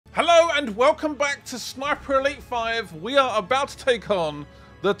Hello and welcome back to Sniper Elite 5. We are about to take on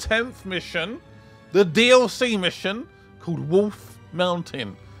the 10th mission, the DLC mission called Wolf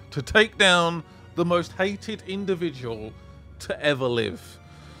Mountain, to take down the most hated individual to ever live.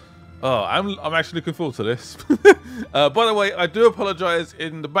 Oh, I'm actually looking forward to this. By the way, I do apologize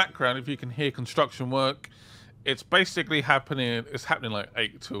in the background if you can hear construction work. It's basically happening, it's happening like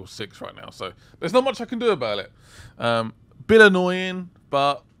 8 till 6 right now, so there's not much I can do about it. Bit annoying,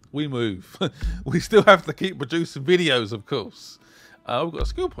 but we move. We still have to keep producing videos, of course. We've got a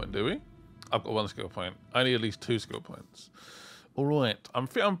skill point, do we? I've got 1 skill point. I need at least 2 skill points. All right, I'm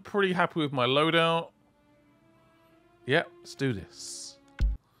pretty happy with my loadout. Yeah, let's do this.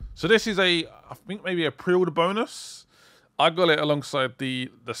 So this is I think maybe a pre-order bonus. I got it alongside the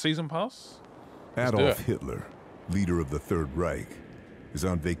season pass. Adolf Hitler, leader of the Third Reich, is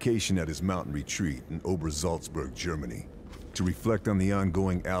on vacation at his mountain retreat in Obersalzberg, Germany, to reflect on the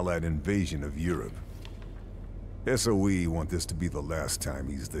ongoing Allied invasion of Europe. SOE want this to be the last time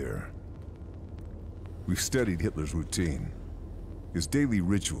he's there. We've studied Hitler's routine. His daily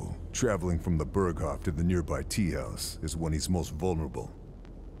ritual, traveling from the Berghof to the nearby tea house, is when he's most vulnerable.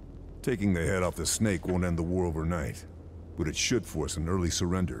 Taking the head off the snake won't end the war overnight, but it should force an early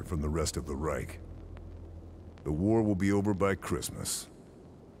surrender from the rest of the Reich. The war will be over by Christmas.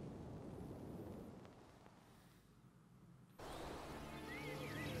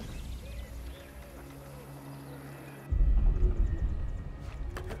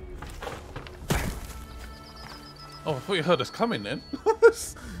 Oh, I thought you heard us coming then.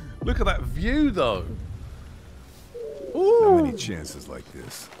 Look at that view, though. Ooh. How many chances like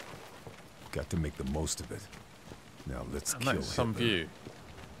this? Got to make the most of it. Now let's kill Hitler. Some view.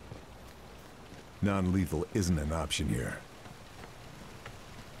 Non-lethal isn't an option here.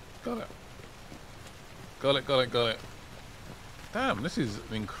 Got it. Got it, got it, got it. Damn, this is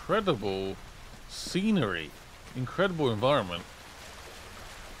incredible scenery. Incredible environment.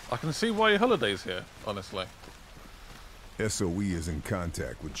 I can see why your holiday's here, honestly. SOE is in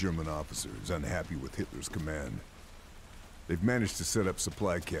contact with German officers unhappy with Hitler's command. They've managed to set up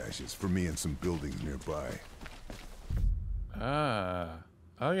supply caches for me in some buildings nearby. Ah.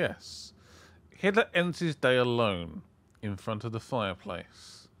 Oh, yes. Hitler ends his day alone in front of the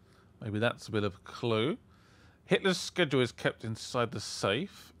fireplace. Maybe that's a bit of a clue. Hitler's schedule is kept inside the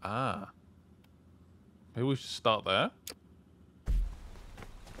safe. Ah. Maybe we should start there.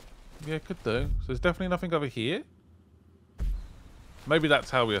 Yeah, could do. So there's definitely nothing over here. Maybe that's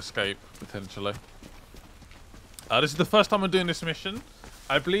how we escape, potentially. This is the first time I'm doing this mission.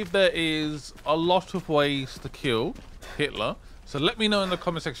 I believe there is a lot of ways to kill Hitler. So let me know in the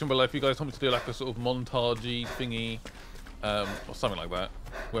comment section below if you guys want me to do like a sort of montage-y thingy, or something like that,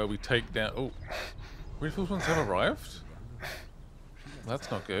 where we take down... Oh, reinforcements have arrived? That's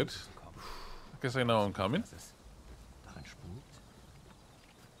not good. I guess I know I'm coming.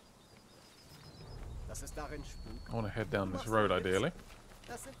 I want to head down this road, ideally.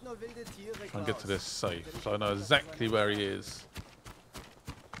 Try and get to this safe, so I know exactly where he is.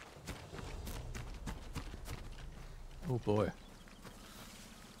 Oh boy.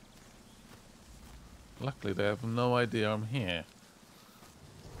 Luckily they have no idea I'm here.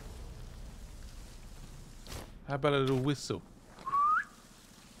 How about a little whistle?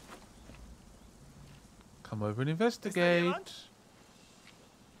 Come over and investigate.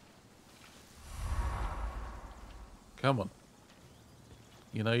 Come on.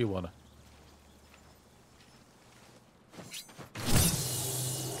 You know you wanna.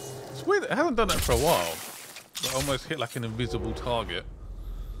 It's weird, it hasn't done that for a while. I almost hit like an invisible target.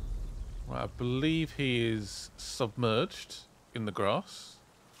 Right, I believe he is submerged in the grass.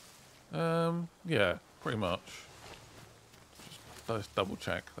 Yeah, pretty much. Just double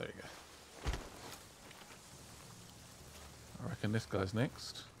check. There you go. I reckon this guy's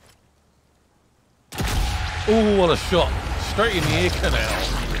next. Oh, what a shot! Straight in the ear canal.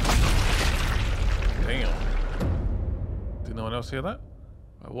 Damn. Did no one else hear that?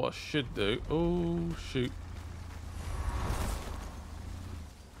 Right, what I should do... Oh, shoot.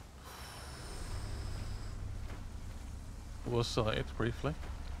 Was sighted briefly.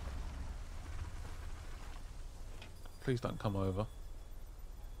 Please don't come over.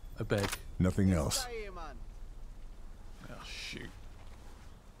 I beg. Nothing else. Oh, shoot.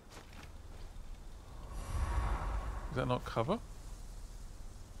 Is that not cover?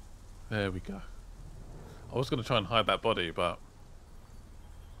 There we go. I was going to try and hide that body, but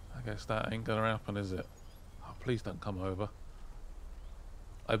I guess that ain't going to happen, is it? Oh, please don't come over.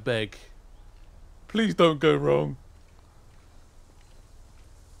 I beg. Please don't go wrong.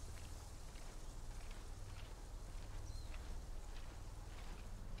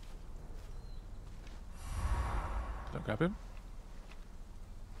 Can I grab him?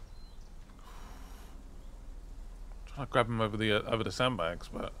 I'm trying to grab him over the sandbags,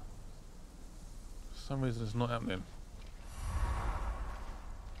 but for some reason it's not happening.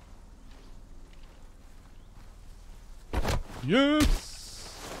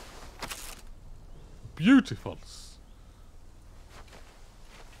 Yes! Beautiful. Let's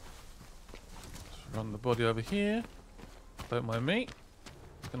run the body over here. Don't mind me.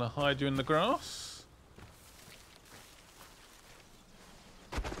 Gonna hide you in the grass.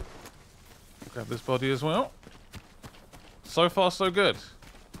 Grab this body as well. So far, so good.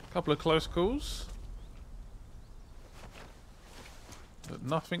 Couple of close calls. But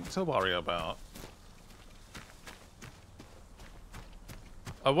nothing to worry about.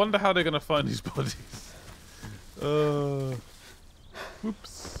 I wonder how they're going to find these bodies.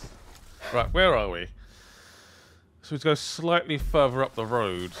 Whoops. Right, where are we? So we go slightly further up the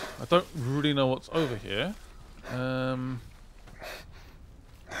road. I don't really know what's over here.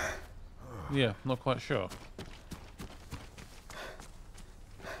 Yeah, not quite sure.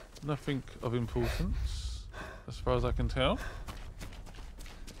 Nothing of importance, as far as I can tell.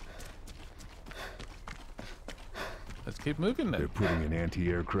 Let's keep moving then. They're putting in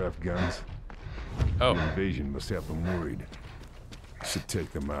anti-aircraft guns. Oh. The invasion must have them worried. Should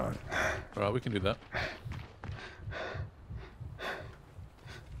take them out. Alright, we can do that.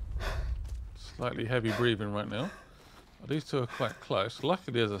 Slightly heavy breathing right now. Oh, these two are quite close.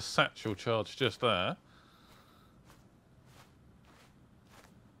 Luckily there's a satchel charge just there.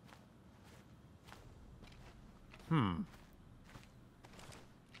 Where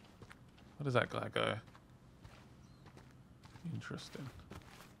does that guy go? Interesting.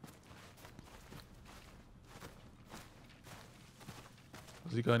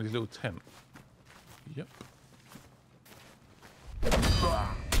 Does he go in his little tent? Yep.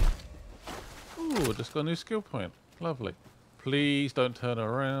 Ooh, just got a new skill point. Lovely. Please don't turn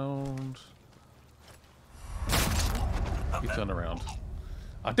around. You turn around.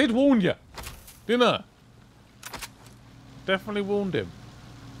 I did warn you, didn't I? Definitely warned him.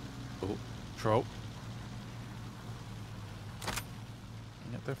 Oh, troll.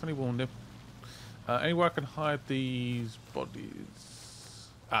 Yeah, definitely warned him. Anywhere I can hide these bodies?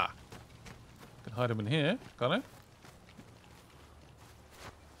 Ah. Can hide them in here, can't I?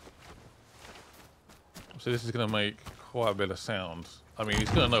 So this is going to make quite a bit of sound. I mean, he's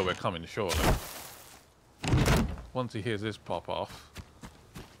going to know we're coming, surely. Once he hears this pop off.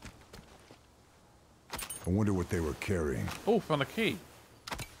 I wonder what they were carrying. Oh, found a key.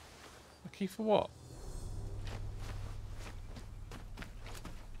 A key for what?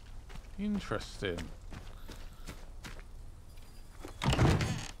 Interesting.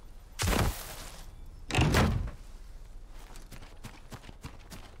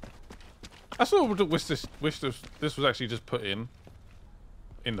 I sort of wish this was actually just put in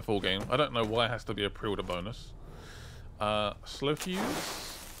the full game. I don't know why it has to be a pre-order bonus. Slow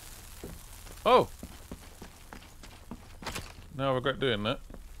fuse. Oh! Now I regret doing that.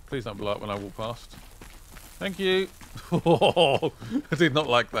 Please don't blow up when I walk past. Thank you. Oh, I did not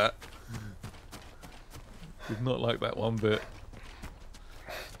like that. Did not like that one bit.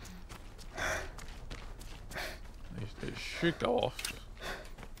 It should go off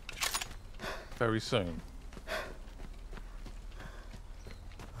very soon.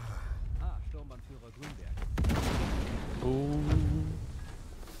 Ooh.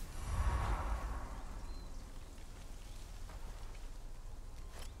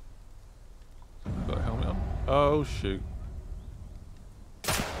 Got a helmet on. Oh shoot.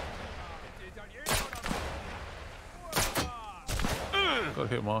 Got a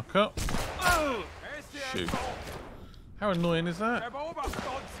hit marker. Shoot. How annoying is that?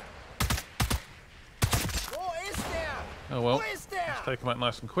 Oh well. Let's take him out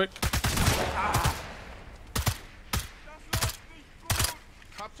nice and quick.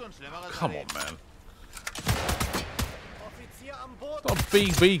 Come on, man. It's not a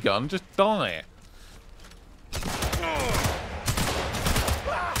BB gun, just die.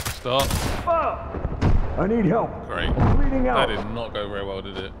 Stop. I need help. Great. I'm bleeding out. That did not go very well,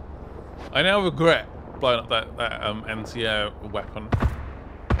 did it? I now regret blowing up that anti-air weapon.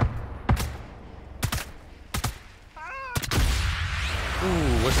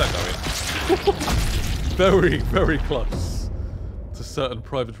 Ooh, where's that going? Very, very close to certain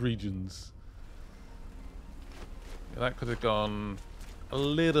private regions. Yeah, that could have gone a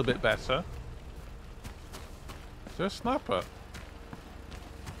little bit better. Is there a sniper?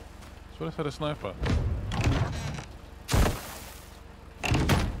 I swear I said a sniper. I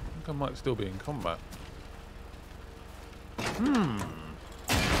think I might still be in combat.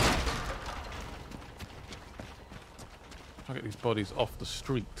 Try to get these bodies off the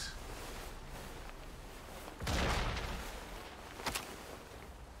street.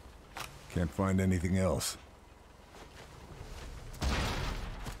 Can't find anything else.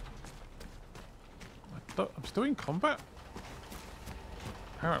 I'm still in combat?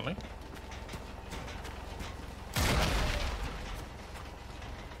 Apparently.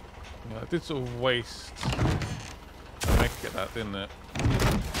 Yeah, I did sort of waste a mech at that, didn't it?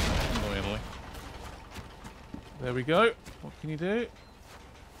 Annoyingly. There we go. What can you do?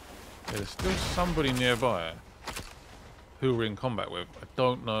 Yeah, there's still somebody nearby who we're in combat with. I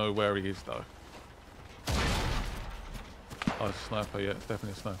don't know where he is though. Oh, it's a sniper, yeah, it's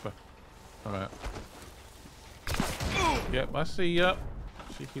definitely a sniper. Alright. Yep, I see ya.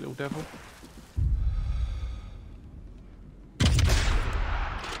 Cheeky little devil.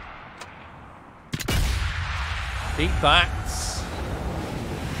 Eat that!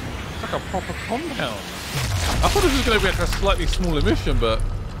 It's like a proper compound. I thought this was going to be like a slightly smaller mission, but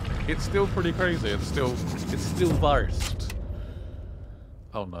it's still pretty crazy. It's still vast.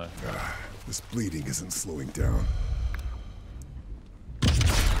 Oh no. This bleeding isn't slowing down.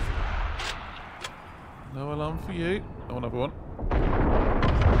 No alarm for you. Oh, another one.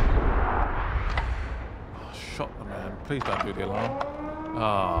 Oh, shot the man. Please don't do the alarm.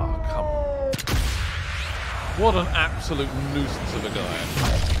 Ah, oh, come on. What an absolute nuisance of a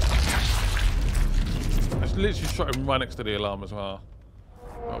guy. I just literally shot him right next to the alarm as well.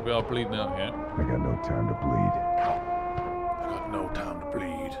 Oh, we are bleeding out here. I got no time to bleed. I got no time to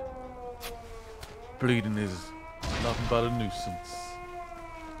bleed. Bleeding is nothing but a nuisance.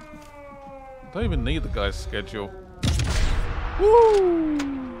 Don't even need the guy's schedule. Woo!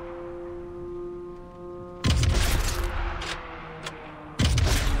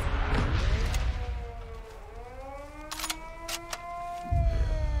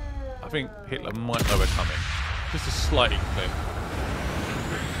 I think Hitler might know we're coming. Just a slight inkling.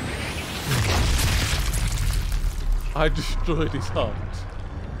 I destroyed his heart.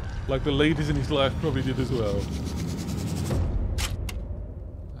 Like the ladies in his life probably did as well.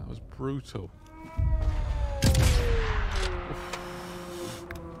 That was brutal. Got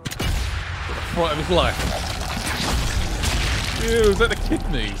the fright of his life. Ew, is that the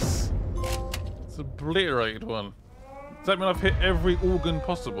kidneys? It's an obliterated one. Does that mean I've hit every organ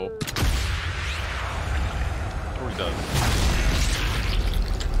possible? Probably does.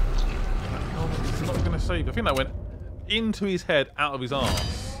 Oh, it's not going to save. I think that went into his head, out of his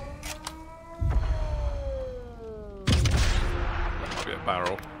arse. That might be a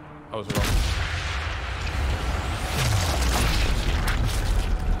barrel. I was wrong.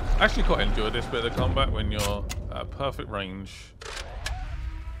 I actually quite enjoy this bit of combat when you're at perfect range.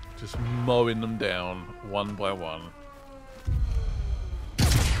 Just mowing them down one by one.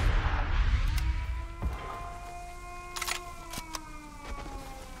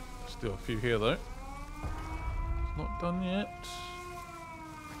 Still a few here though. It's not done yet.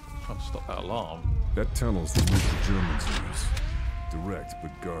 Trying to stop that alarm. That tunnel's the route the Germans use. Direct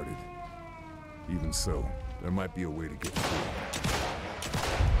but guarded. Even so, there might be a way to get through.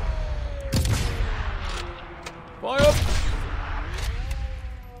 Fire!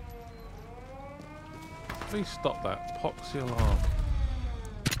 Please stop that poxy alarm.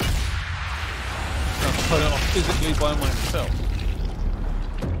 I'm turning it off physically by myself.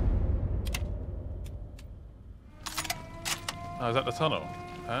 Oh, is that the tunnel?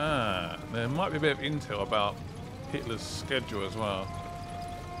 Ah, there might be a bit of intel about Hitler's schedule as well.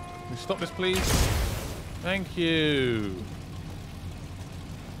 Can you stop this, please? Thank you.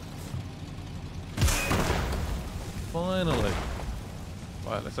 Finally.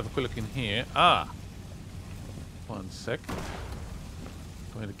 Right, let's have a quick look in here. Ah! 1 sec. Do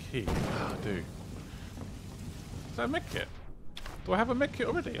I need a key? Ah, I do. Is that a med kit? Do I have a med kit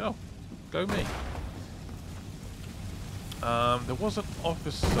already? Oh, go me. There was an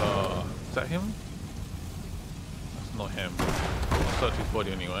officer. Is that him? That's not him. I'll search his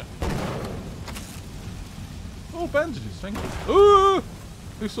body anyway. Oh, bandages, thank you. Ooh!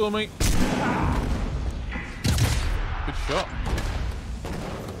 Who saw me? Good shot.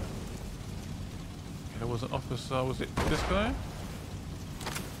 There was an officer. Was it this guy?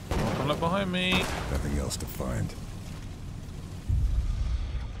 Oh, come up behind me. Nothing else to find.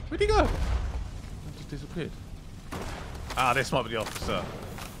 Where'd he go? He just disappeared. Ah, this might be the officer.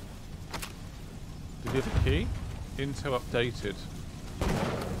 Did he have a key? Intel updated.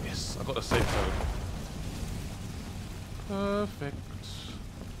 Yes, I got a safe code. Perfect.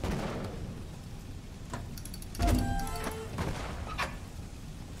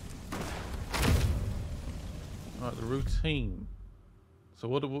 Right, the routine. So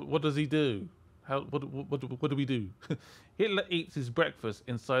what does he do? What do we do? Hitler eats his breakfast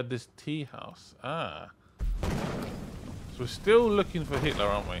inside this tea house. Ah. So we're still looking for Hitler,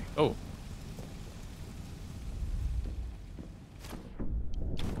 aren't we? Oh.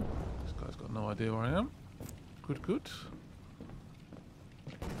 This guy's got no idea where I am. Good, good.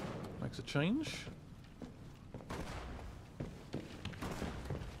 Makes a change.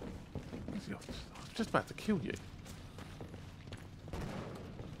 I was just about to kill you.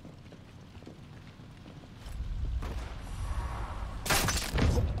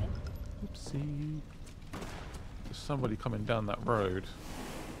 Oopsie. There's somebody coming down that road.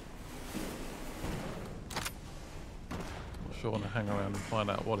 Not sure I want to hang around and find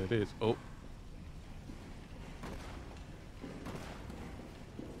out what it is. Oh.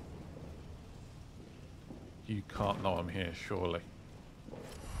 You can't know I'm here, surely.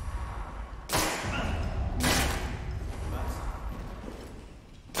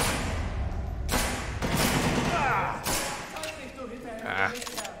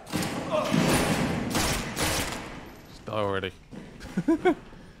 Already.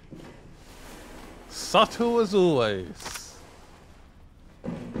 Subtle as always.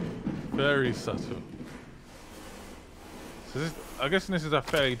 Very subtle. So this, I'm guessing this is a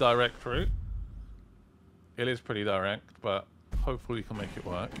fairly direct route. It is pretty direct, but hopefully we can make it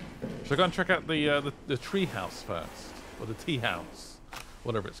work. Should I go and check out the tree house first? Or the tea house?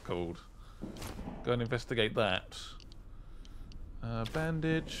 Whatever it's called. Go and investigate that.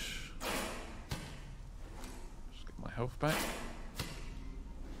 Bandage. My health back.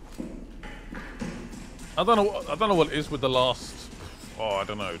 I don't know what it is with the last, I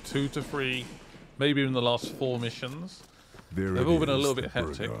don't know, 2 to 3, maybe even the last 4 missions. They've all been a little bit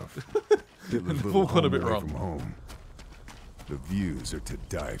hectic. And they've all gone a bit wrong. From home. The views are to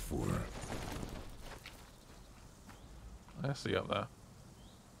die for. I see up there.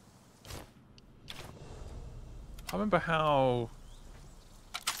 I remember how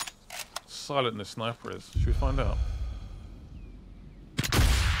silent this sniper is. Should we find out?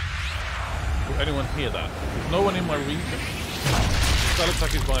 Will anyone hear that? There's no one in my region. That looks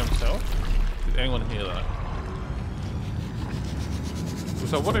like he's by himself. Did anyone hear that?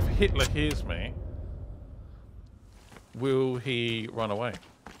 So what if Hitler hears me? Will he run away?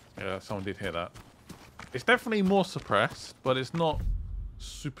 Yeah, someone did hear that. It's definitely more suppressed, but it's not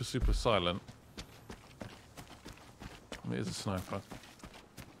super, super silent. It is a sniper.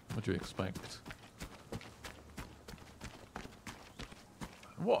 What do you expect?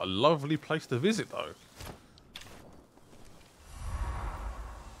 What a lovely place to visit, though.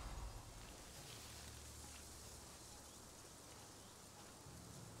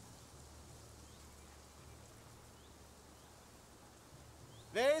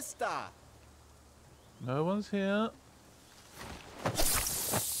 Vesta. No one's here. I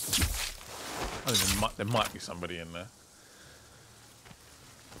think there might be somebody in there.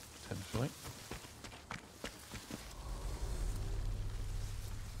 Potentially.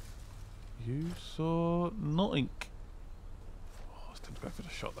 You saw nothing. Oh, it's time to go for the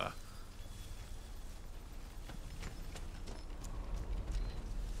shot there.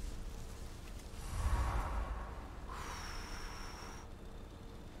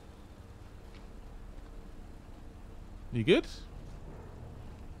 You good?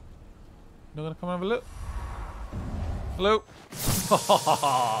 Not gonna come have a look? Hello?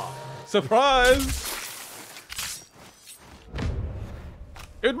 Surprise!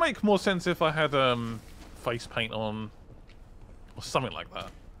 It would make more sense if I had face paint on or something like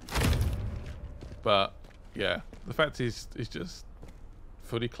that. But yeah, the fact is just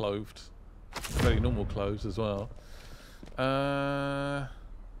fully clothed, very normal clothes as well.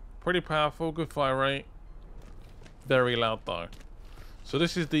 Pretty powerful, good fire rate. Very loud though. So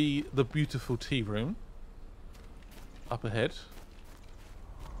this is the beautiful tea room up ahead.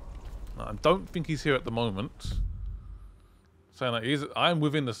 I don't think he's here at the moment. Saying that I'm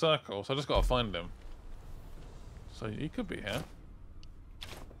within the circle, so I just gotta find him. So he could be here.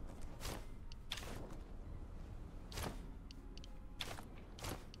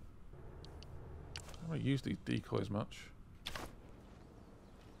 I don't use these decoys much.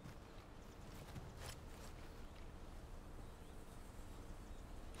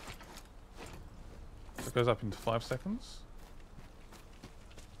 It goes up into 5 seconds.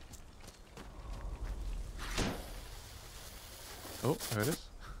 Oh, there it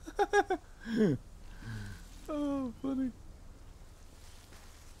is. Oh, funny.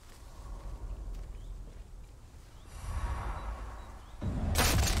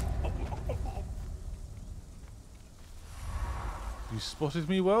 You spotted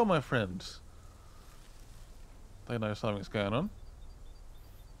me well, my friend. They know something's going on.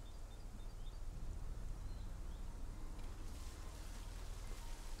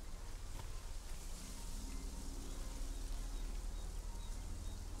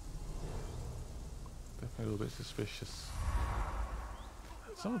 A little bit suspicious.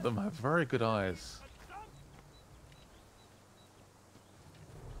 Some of them have very good eyes.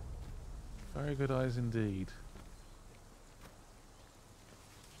 Very good eyes indeed.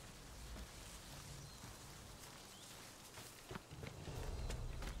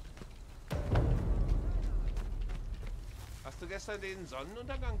 Hast du gestern den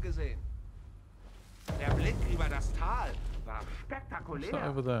Sonnenuntergang gesehen? Der Blick über das Tal war What's that spektakulär.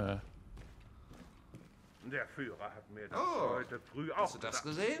 over there? Der Führer hat mir das Oh. heute früh auch Hast du das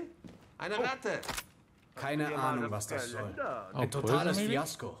gesehen? Eine Ratte. Keine Ahnung, was das soll. Oh, Ein totales poison maybe?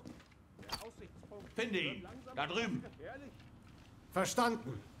 Fiasko. Finde ihn. Da drüben.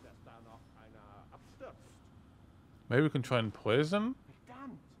 Verstanden. Maybe we can try and poison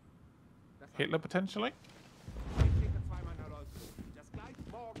Verdammt. Hitler potentially? Ich schicke 2 meiner Leute. Das gleich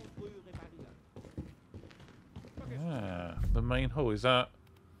morgen früh reparieren. Yeah, the main hall. Is that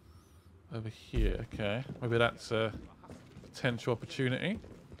over here? Okay, maybe that's a potential opportunity.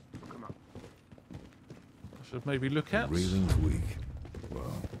 I should maybe look at. Railing's weak.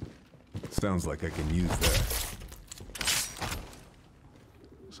 Well, sounds like I can use that.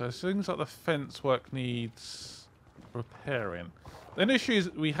 So it seems like the fence work needs repairing. The issue is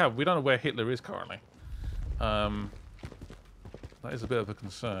we don't know where Hitler is currently. That is a bit of a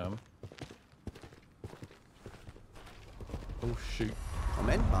concern. Oh shoot.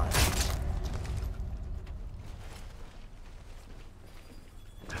 Moment mal.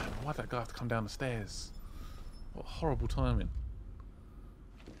 Damn, why'd that guy have to come down the stairs? What horrible timing.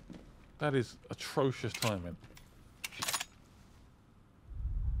 That is atrocious timing.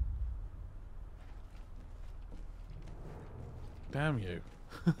 Damn you.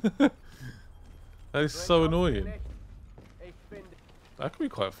 That is so annoying. That could be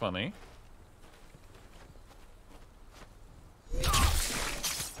quite funny.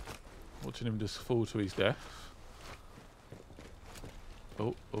 Watching him just fall to his death.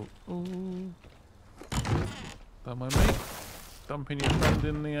 Oh, oh, oh. That my mate. Dumping your friend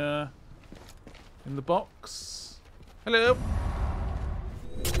in the box. Hello.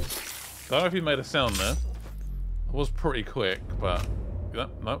 Don't know if you made a sound there. It was pretty quick, but yeah,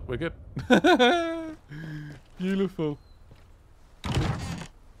 no, we're good. Beautiful.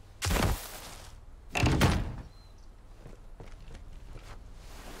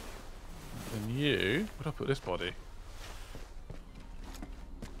 And you, where'd I put this body?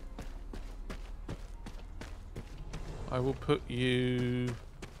 I will put you.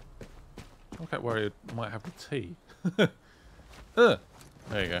 I'm quite worried I might have the tea. There you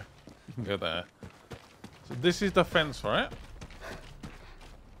go. You can go there. So this is the fence, right?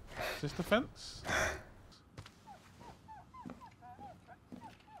 Is this the fence?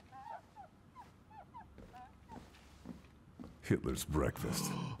 Hitler's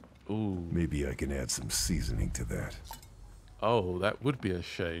breakfast. Ooh. Maybe I can add some seasoning to that. Oh, that would be a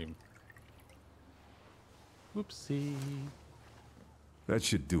shame. Whoopsie. That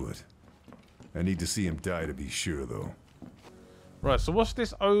should do it. I need to see him die to be sure, though. Right, so what's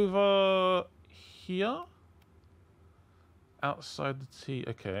this over here? Outside the T.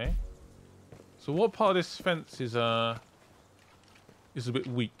 Okay. So what part of this fence is a bit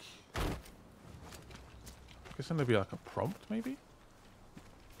weak? I guess there'll be like a prompt, maybe?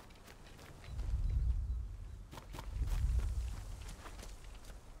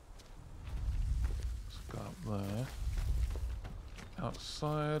 Let's go up there.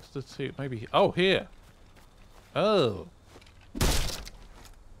 Outside the T. Maybe. Oh, here. Oh.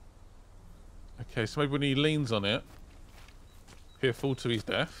 Okay, so maybe when he leans on it, he'll fall to his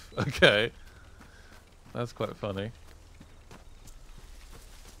death. Okay. That's quite funny.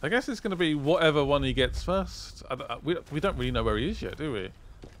 I guess it's going to be whatever one he gets first. We don't really know where he is yet, do we?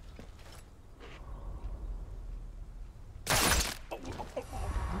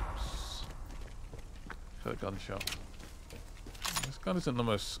 Oops. Got a gunshot. This gun isn't the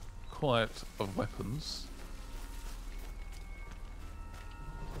most quiet of weapons.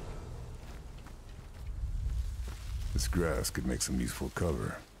 This grass could make some useful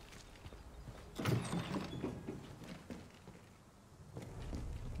cover.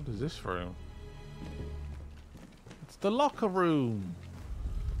 What is this room? It's the locker room.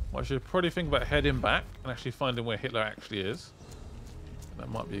 Well, I should probably think about heading back and actually finding where Hitler actually is. That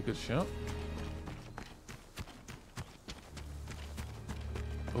might be a good shot.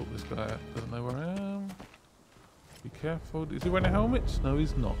 Oh, this guy doesn't know where I am. Be careful. Is he wearing a helmet? No,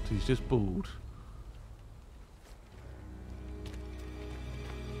 he's not. He's just bald.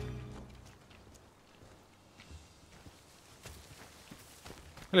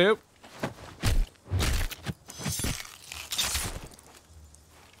 Hello.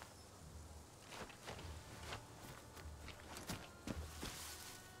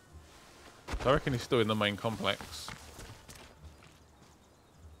 I reckon he's still in the main complex.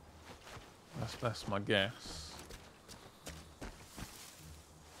 That's my guess.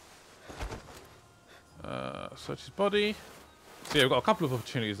 Search his body. So yeah, we've got a couple of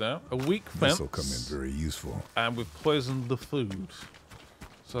opportunities now. A weak fence. This will come in very useful. And we've poisoned the food.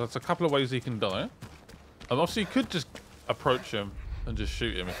 So that's a couple of ways he can die. Obviously, you could just approach him and just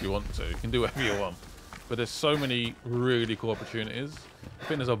shoot him if you want to. You can do whatever you want. But there's so many really cool opportunities. I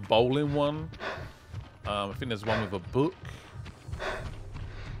think there's a bowling one. I think there's one with a book.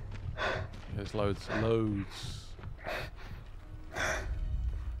 There's loads.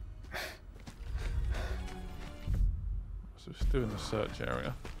 So we're still in the search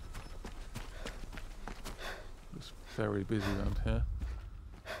area. It's very busy around here.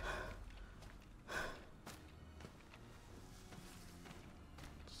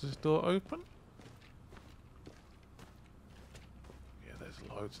 Does this door open? Yeah, there's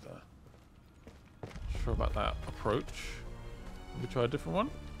loads there. Not sure about that approach. Let me try a different one.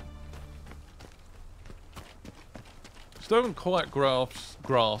 Still haven't quite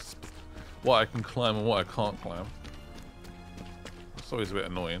grasped what I can climb and what I can't climb. It's always a bit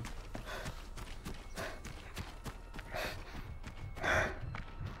annoying. Yeah,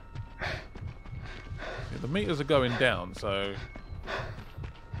 the meters are going down, so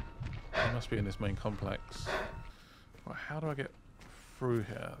they must be in this main complex. Right, how do I get through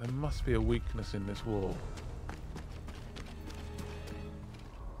here? There must be a weakness in this wall.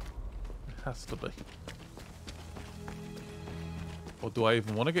 It has to be. Or do I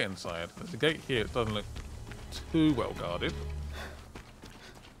even want to get inside? There's a gate here. It doesn't look too well guarded.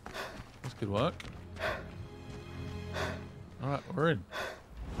 This could work. Alright, we're in.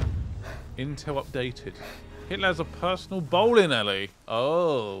 Intel updated. Hitler has a personal bowling alley.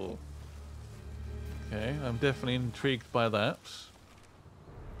 Oh. Okay, I'm definitely intrigued by that.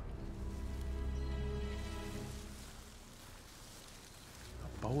 A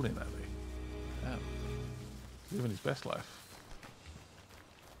bowling alley. Damn. Living his best life.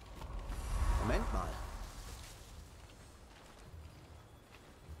 Moment mal.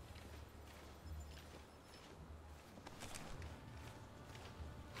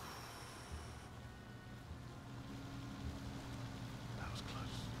 That was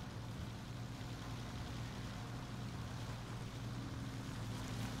close.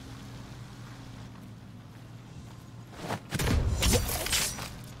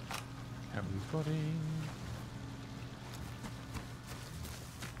 Carry his body.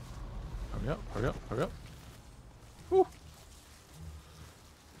 Hurry up, hurry up, hurry up. Whew.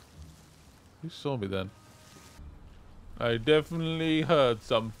 Who saw me then? I definitely heard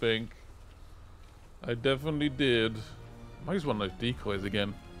something. I definitely did. I might use one of those decoys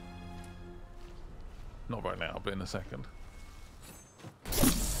again. Not right now, but in a second.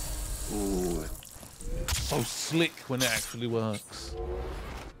 Ooh. So slick when it actually works.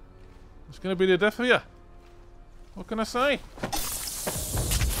 It's gonna be the death of you. What can I say?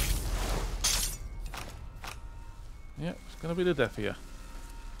 Yep, it's gonna be the death of you.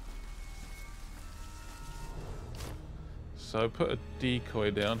 So put a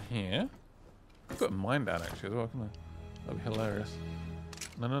decoy down here. I've got mine down actually as well, can I? That'd be hilarious.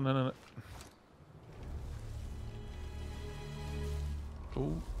 No, no, no, no, no.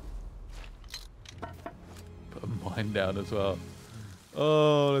 Ooh. Put a mine down as well.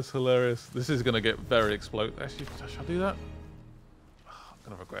 Oh, that's hilarious. This is gonna get very explosive. Actually, should I do that? Oh, I'm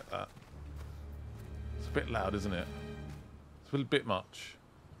gonna regret that. It's a bit loud, isn't it? It's a bit much.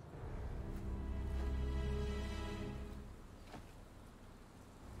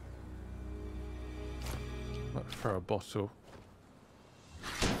 Might throw a bottle.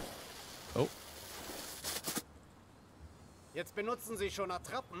 Oh. Jetzt benutzen Sie schon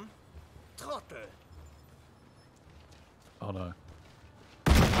Attrappen? Trottel. Oh no.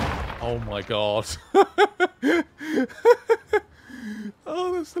 Oh my god.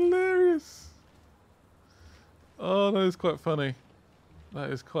 Oh, that's hilarious. Oh, that is quite funny. That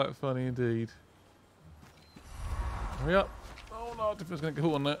is quite funny indeed. Hurry up. Oh no, I think I was going to get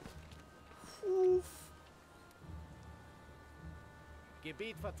caught on that. Oof.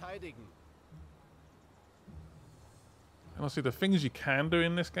 Gebiet verteidigen. Honestly, the things you can do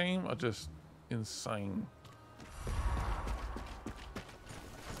in this game are just insane.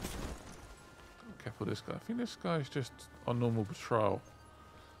 Careful this guy. I think this guy's just on normal patrol.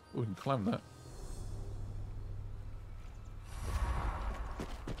 Oh, we can climb that.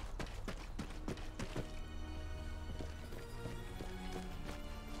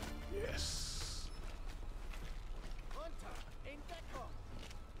 Yes. Don't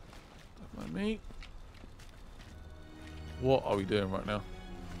mind me. What are we doing right now?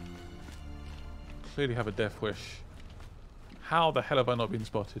 clearly have a death wish. How the hell have I not been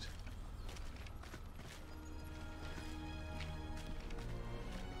spotted?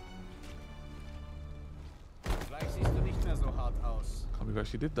 Gleich siehst du nicht mehr so hart aus. Can't believe I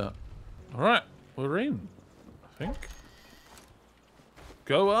actually did that. Alright, we're in, I think.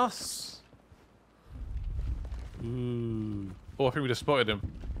 Go us! Ooh. Oh, I think we just spotted him.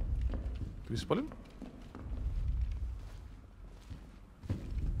 Did we spot him?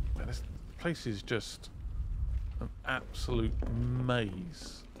 Man, this place is just an absolute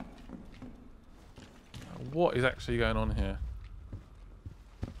maze. What is actually going on here?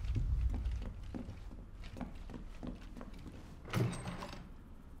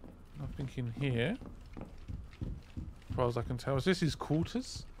 Nothing in here. As far as I can tell. Is this his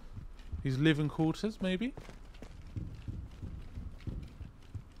quarters? His living quarters, maybe?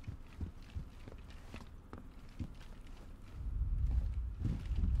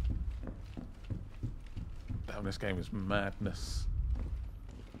 Damn, this game is madness.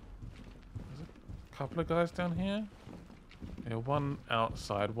 There's a couple of guys down here. Yeah, one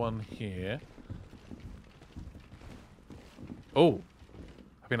outside, one here. Oh!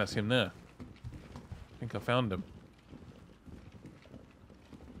 I think that's him there. I think I found him.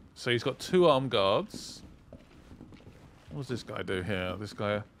 So he's got 2 armed guards. What does this guy do here? This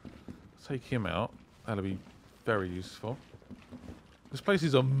guy, take him out. That'll be very useful. This place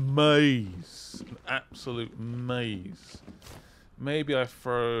is a maze. An absolute maze. Maybe I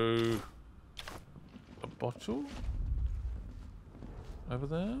throw a bottle over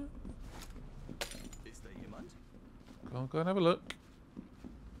there. Go and have a look.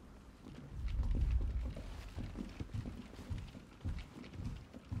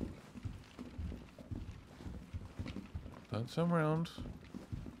 Don't turn around.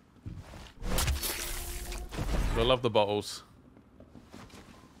 I love the bottles.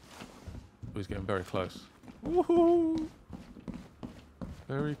 Oh, he's getting very close. Woohoo!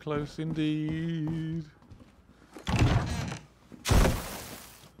 Very close indeed.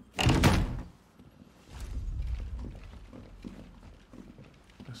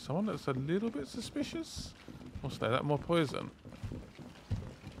 There's someone that's a little bit suspicious. What's that? Is that more poison?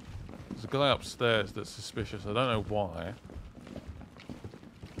 There's a guy upstairs that's suspicious. I don't know why.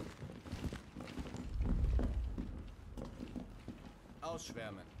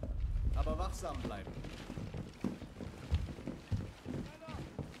 Ausschwärmen. Aber wachsam bleiben.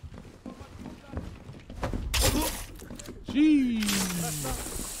 Jeez!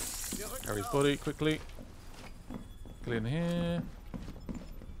 Carry his body quickly. Get in here.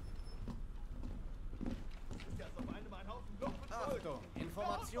 Achtung,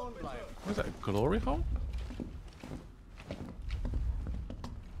 Information bleiben. What is that? A glory hole?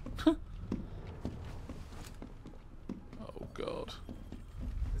 Oh God.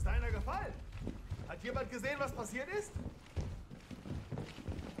 Ist einer gefallen? Hat jemand gesehen, was passiert ist?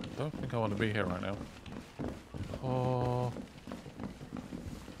 I don't think I want to be here right now. Oh.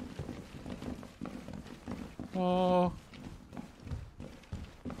 Oh.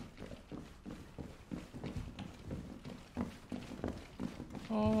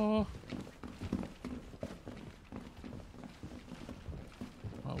 Oh.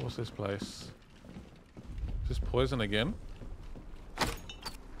 Right, what's this place? Is this poison again?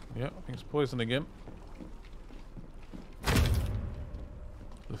 Yeah, I think it's poison again.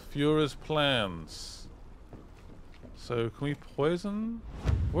 The Führer's plans. So, can we poison?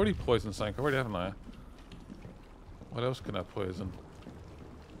 I've already poisoned something, already, haven't I? What else can I poison?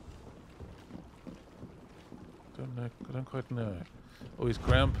 Don't know. I don't quite know. Oh, his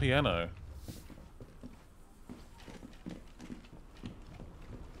grand piano.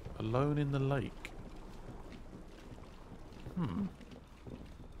 Alone in the lake. Hmm.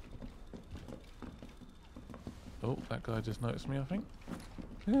 Oh, that guy just noticed me, I think.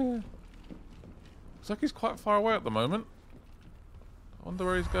 Yeah. Looks like he's quite far away at the moment. I wonder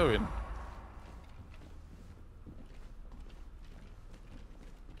where he's going.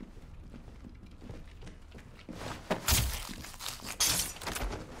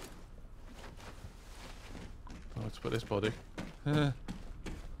 Oh, let's put this body.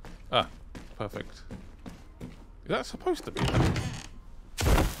 Ah, perfect. Is that supposed to be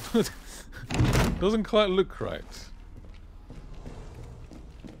that? Doesn't quite look right.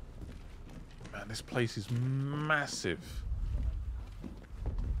 Man, this place is massive.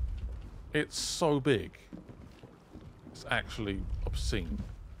 It's so big. It's actually obscene.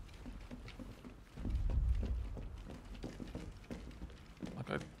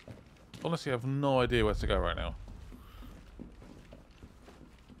 Like, I honestly have no idea where to go right now.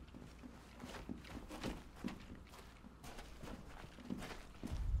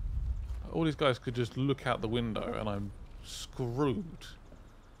 all these guys could just look out the window and I'm screwed.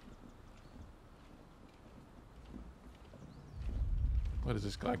 Where does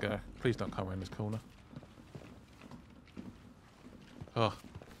this guy go? Please don't come around this corner. Oh.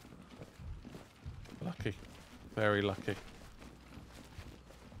 Lucky. Very lucky.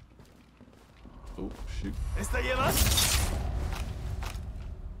 Oh, shoot. Ist da jemand?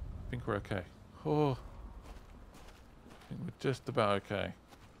 I think we're okay. Oh. I think we're just about okay.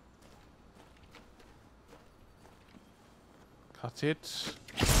 Cut it.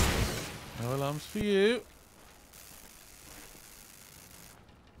 No alarms for you.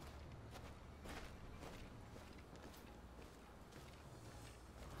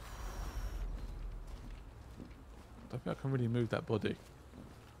 I don't think I can really move that body.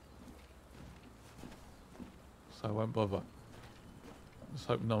 So I won't bother. Just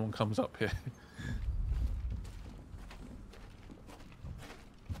hope no one comes up here.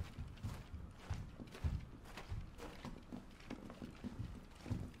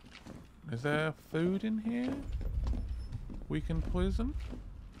 Is there food in here? Weakened poison?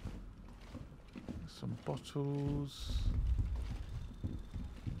 Some bottles.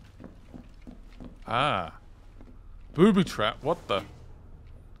 Ah. Booby trap, what the?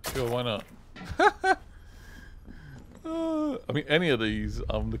 Sure, why not? I mean, any of these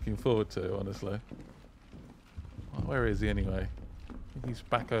I'm looking forward to, honestly. Well, where is he anyway? I think he's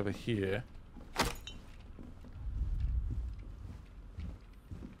back over here.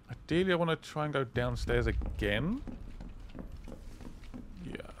 Ideally, I want to try and go downstairs again.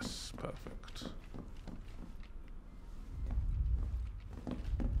 Yes, perfect.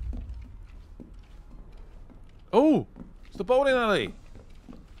 Oh! It's the bowling alley!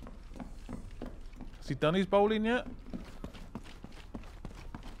 Has he done his bowling yet?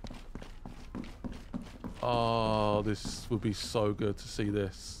 Oh, this would be so good to see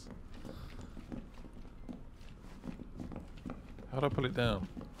this. How do I pull it down?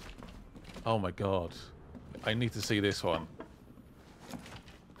 Oh my god. I need to see this one.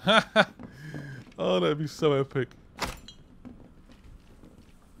 Oh, that'd be so epic.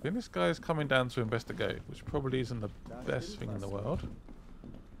 Then this guy is coming down to investigate, which probably isn't the best thing in the world.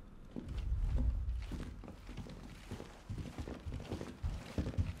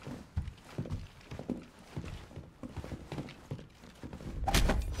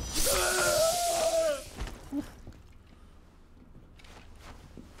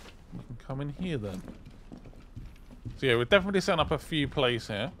 We can come in here then. So yeah, we're definitely setting up a few plays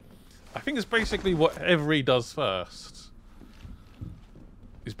here. I think it's basically whatever he does first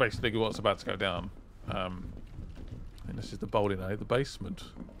is basically what's about to go down. And this is the bowling alley, the basement.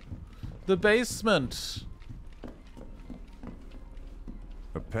 The basement!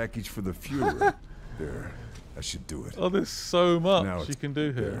 A package for the Führer. There. That should do it. Oh, there's so much Now you can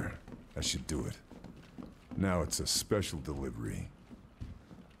do here. There. That should do it. Now it's a special delivery.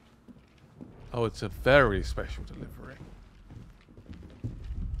 Oh, it's a very special delivery.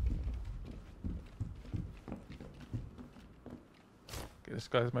 Get this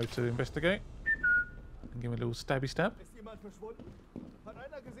guy's mode to investigate. And give him a little stabby stab. Ist jemand verschwunden? Hat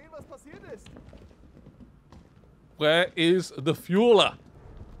einer gesehen, was passiert ist? Where is the Führer?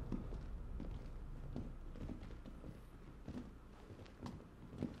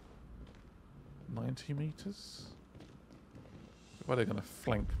 $90 meters? Why are they going to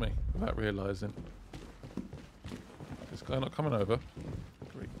flank me without realising? This guy not coming over?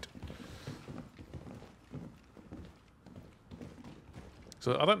 Great.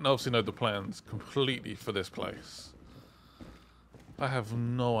 So I don't obviously know the plans completely for this place. I have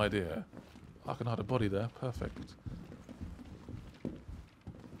no idea. I can hide a body there. Perfect.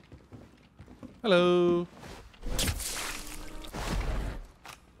 Hello.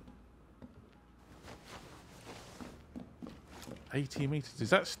 $80 meters. Is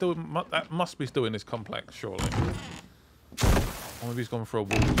that still? That must be still in this complex, surely. Or maybe he's gone for a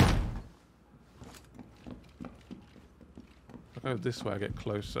wall. If I go this way, I get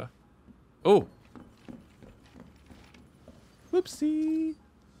closer. Oh! Whoopsie!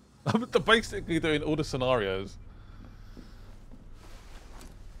 I'm basically doing all the scenarios.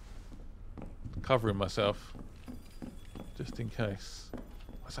 Covering myself. Just in case.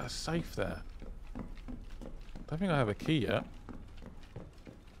 Was that safe there? Don't think I have a key yet.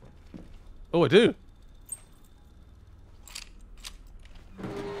 Oh, I do!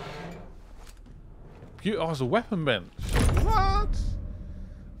 Oh, it's a weapon bench. What?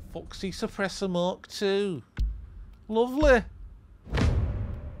 Foxy Suppressor Mark II. Lovely.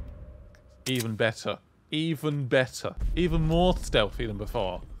 Even better. Even better. Even more stealthy than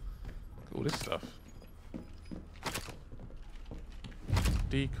before. Look at all this stuff.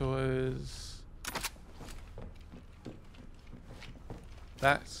 decoys.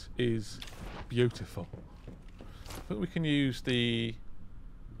 That is beautiful. I think we can use the...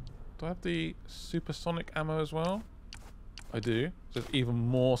 Do I have the supersonic ammo as well? I do. So it's even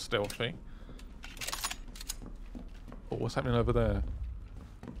more stealthy. Oh, what's happening over there?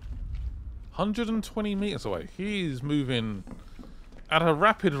 120 meters away. He's moving at a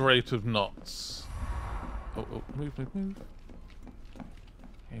rapid rate of knots. Oh, oh, move, move, move.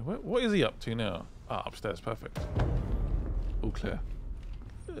 Hey, what is he up to now? Ah, upstairs. Perfect. All clear.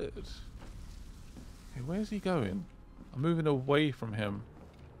 Good. Hey, where's he going? I'm moving away from him.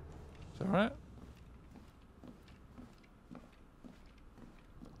 Is that right? I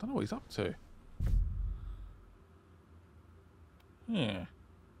don't know what he's up to. Yeah.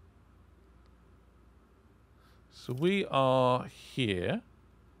 So we are here.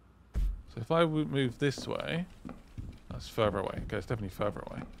 So if I would move this way, that's further away. Okay, it's definitely further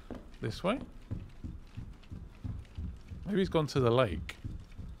away. This way? Maybe he's gone to the lake.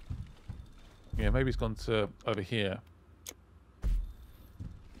 Yeah, maybe he's gone to over here.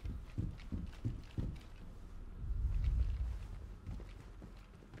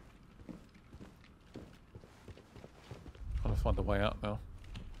 Trying to find a way out now.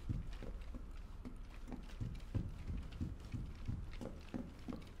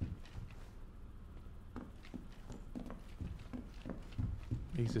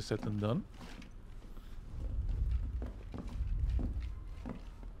 Easier said than done.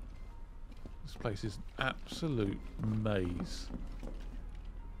 This place is an absolute maze.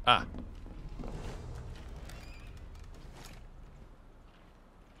 Ah.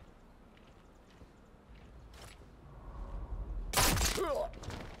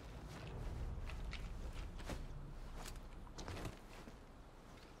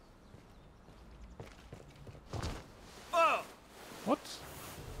 What?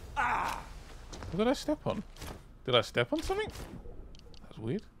 What did I step on? Did I step on something? That's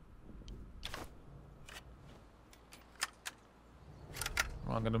weird.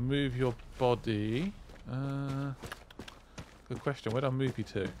 Right, I'm going to move your body. Good question. Where do I move you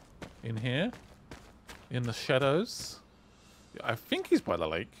to? In here? In the shadows? Yeah, I think he's by the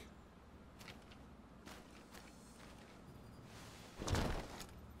lake.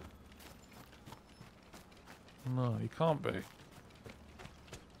 No, he can't be.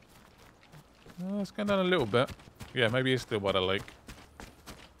 Let's go down a little bit. Yeah, maybe he's still by the lake.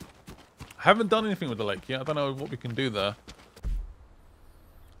 I haven't done anything with the lake yet. I don't know what we can do there.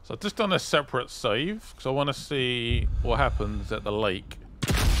 So I've just done a separate save because I want to see what happens at the lake.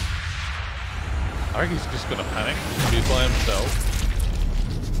 I think he's just going to panic. He's by himself.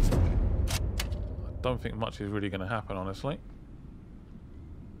 I don't think much is really going to happen, honestly.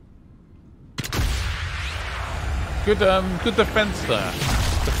 Good defense there.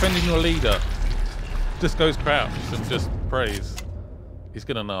 Defending your leader. Just goes crouch and just prays. He's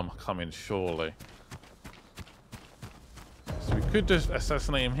gonna know I'm coming, surely. So we could just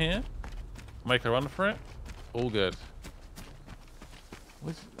assassinate him here. Make a run for it. All good.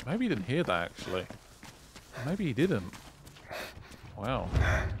 Maybe he didn't hear that, actually. Maybe he didn't. Wow.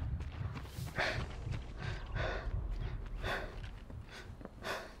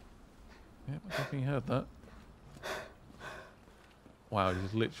 Yep, I don't think he heard that. Wow,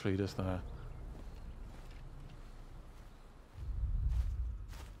 he's literally just there.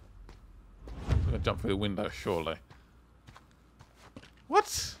 I'm gonna jump through the window, surely.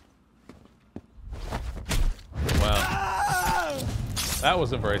 What? Wow. That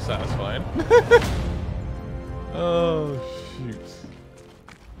wasn't very satisfying. Oh, shoot.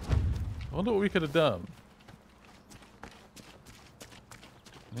 I wonder what we could have done.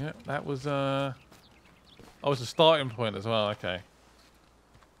 Yeah, that was a starting point as well, okay.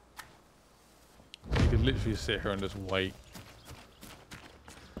 You could literally sit here and just wait.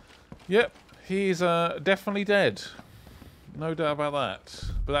 Yep, he's definitely dead. No doubt about that.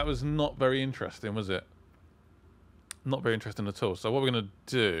 But that was not very interesting, was it? Not very interesting at all. So what we're going to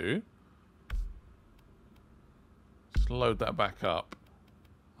do... Just load that back up.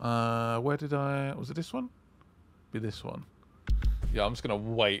 Where did I... Was it this one? Be this one. Yeah, I'm just going to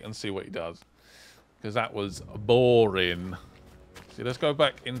wait and see what he does. Because that was boring. So let's go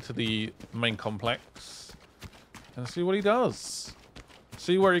back into the main complex. And see what he does.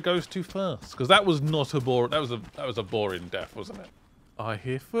 See where he goes to first. Because that was not a boring... That was a boring death, wasn't it? I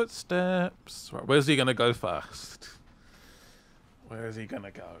hear footsteps. Right, where's he going to go first? Where is he going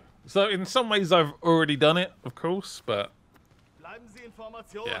to go? So in some ways I've already done it, of course, but... Bleiben Sie in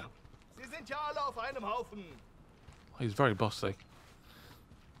Formation. Yeah. Sie sind ja alle auf einem Haufen. He's very bossy.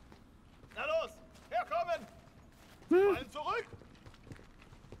 Na los, herkommen! Fallen zurück!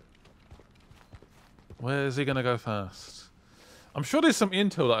 Where's he gonna go first? I'm sure there's some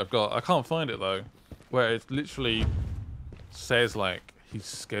intel that I've got. I can't find it though. Where it literally says like his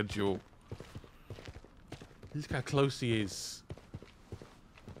schedule. Look how close he is.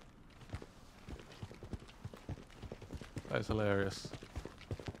 That's hilarious.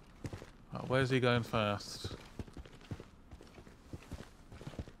 Right, where's he going first?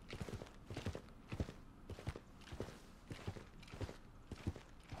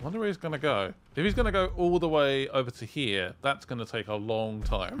 I wonder where he's going to go. If he's going to go all the way over to here, that's going to take a long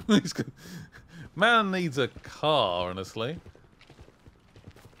time. Man needs a car, honestly.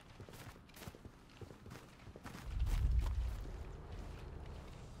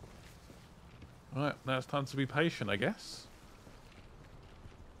 Right, now it's time to be patient, I guess.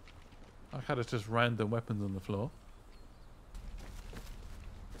 I've had just random weapons on the floor.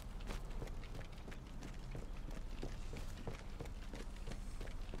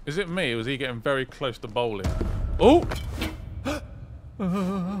 Is it me, or was he getting very close to bowling? Oh!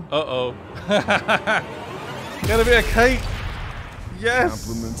 Uh-oh. Gonna be a cake! Yes!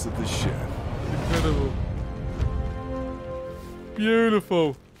 Compliments of the chef. Incredible.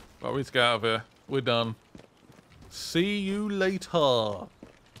 Beautiful. Right, we need to get out of here. We're done. See you later. Oh,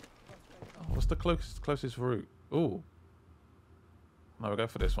 what's the closest route? Ooh. No, we'll go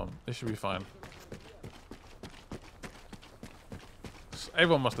for this one. This should be fine.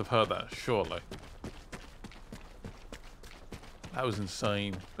 Everyone must have heard that, surely. That was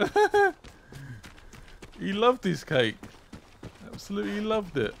insane. He loved his cake. Absolutely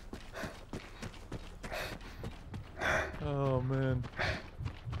loved it. Oh, man.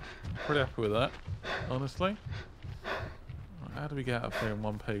 Pretty happy with that, honestly. Right, how do we get up here in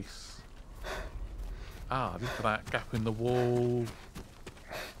one piece? Ah, look at that gap in the wall.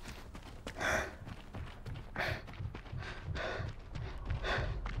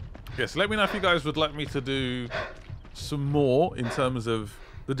 Yes, let me know if you guys would like me to do some more in terms of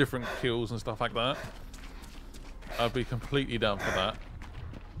the different kills and stuff like that. I'd be completely down for that.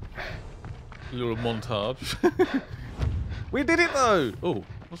 A little montage. We did it though! Oh,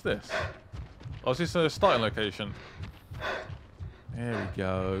 what's this? Oh, is this a starting location? There we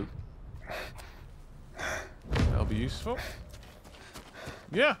go. That'll be useful.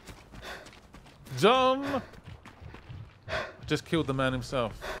 Yeah! Done! Just killed the man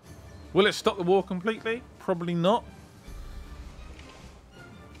himself. Will it stop the war completely? Probably not.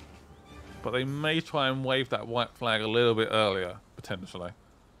 But they may try and wave that white flag a little bit earlier, potentially.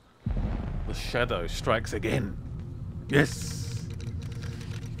 The shadow strikes again. Yes!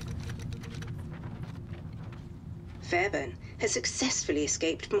 Fairburne has successfully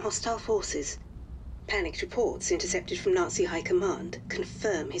escaped from hostile forces. Panicked reports intercepted from Nazi High Command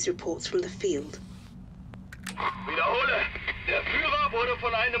confirm his reports from the field. Wiederhole! Der Führer wurde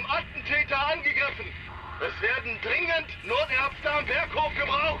von einem Attentäter angegriffen. Es werden dringend Notärzte am Berghof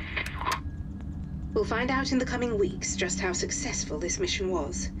gebraucht. We'll find out in the coming weeks just how successful this mission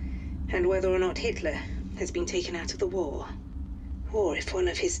was, and whether or not Hitler has been taken out of the war, or if one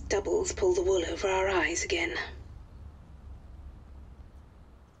of his doubles pulled the wool over our eyes again.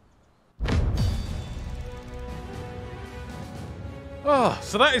 Oh,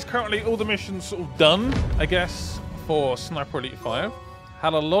 so that is currently all the missions sort of done, I guess, for Sniper Elite 5.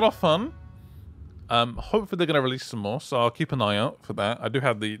 Had a lot of fun. Hopefully they're going to release some more, so I'll keep an eye out for that. I do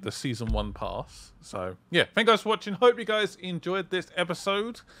have the Season 1 pass. So, yeah, thank you guys for watching. Hope you guys enjoyed this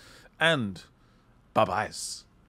episode, and bye-byes.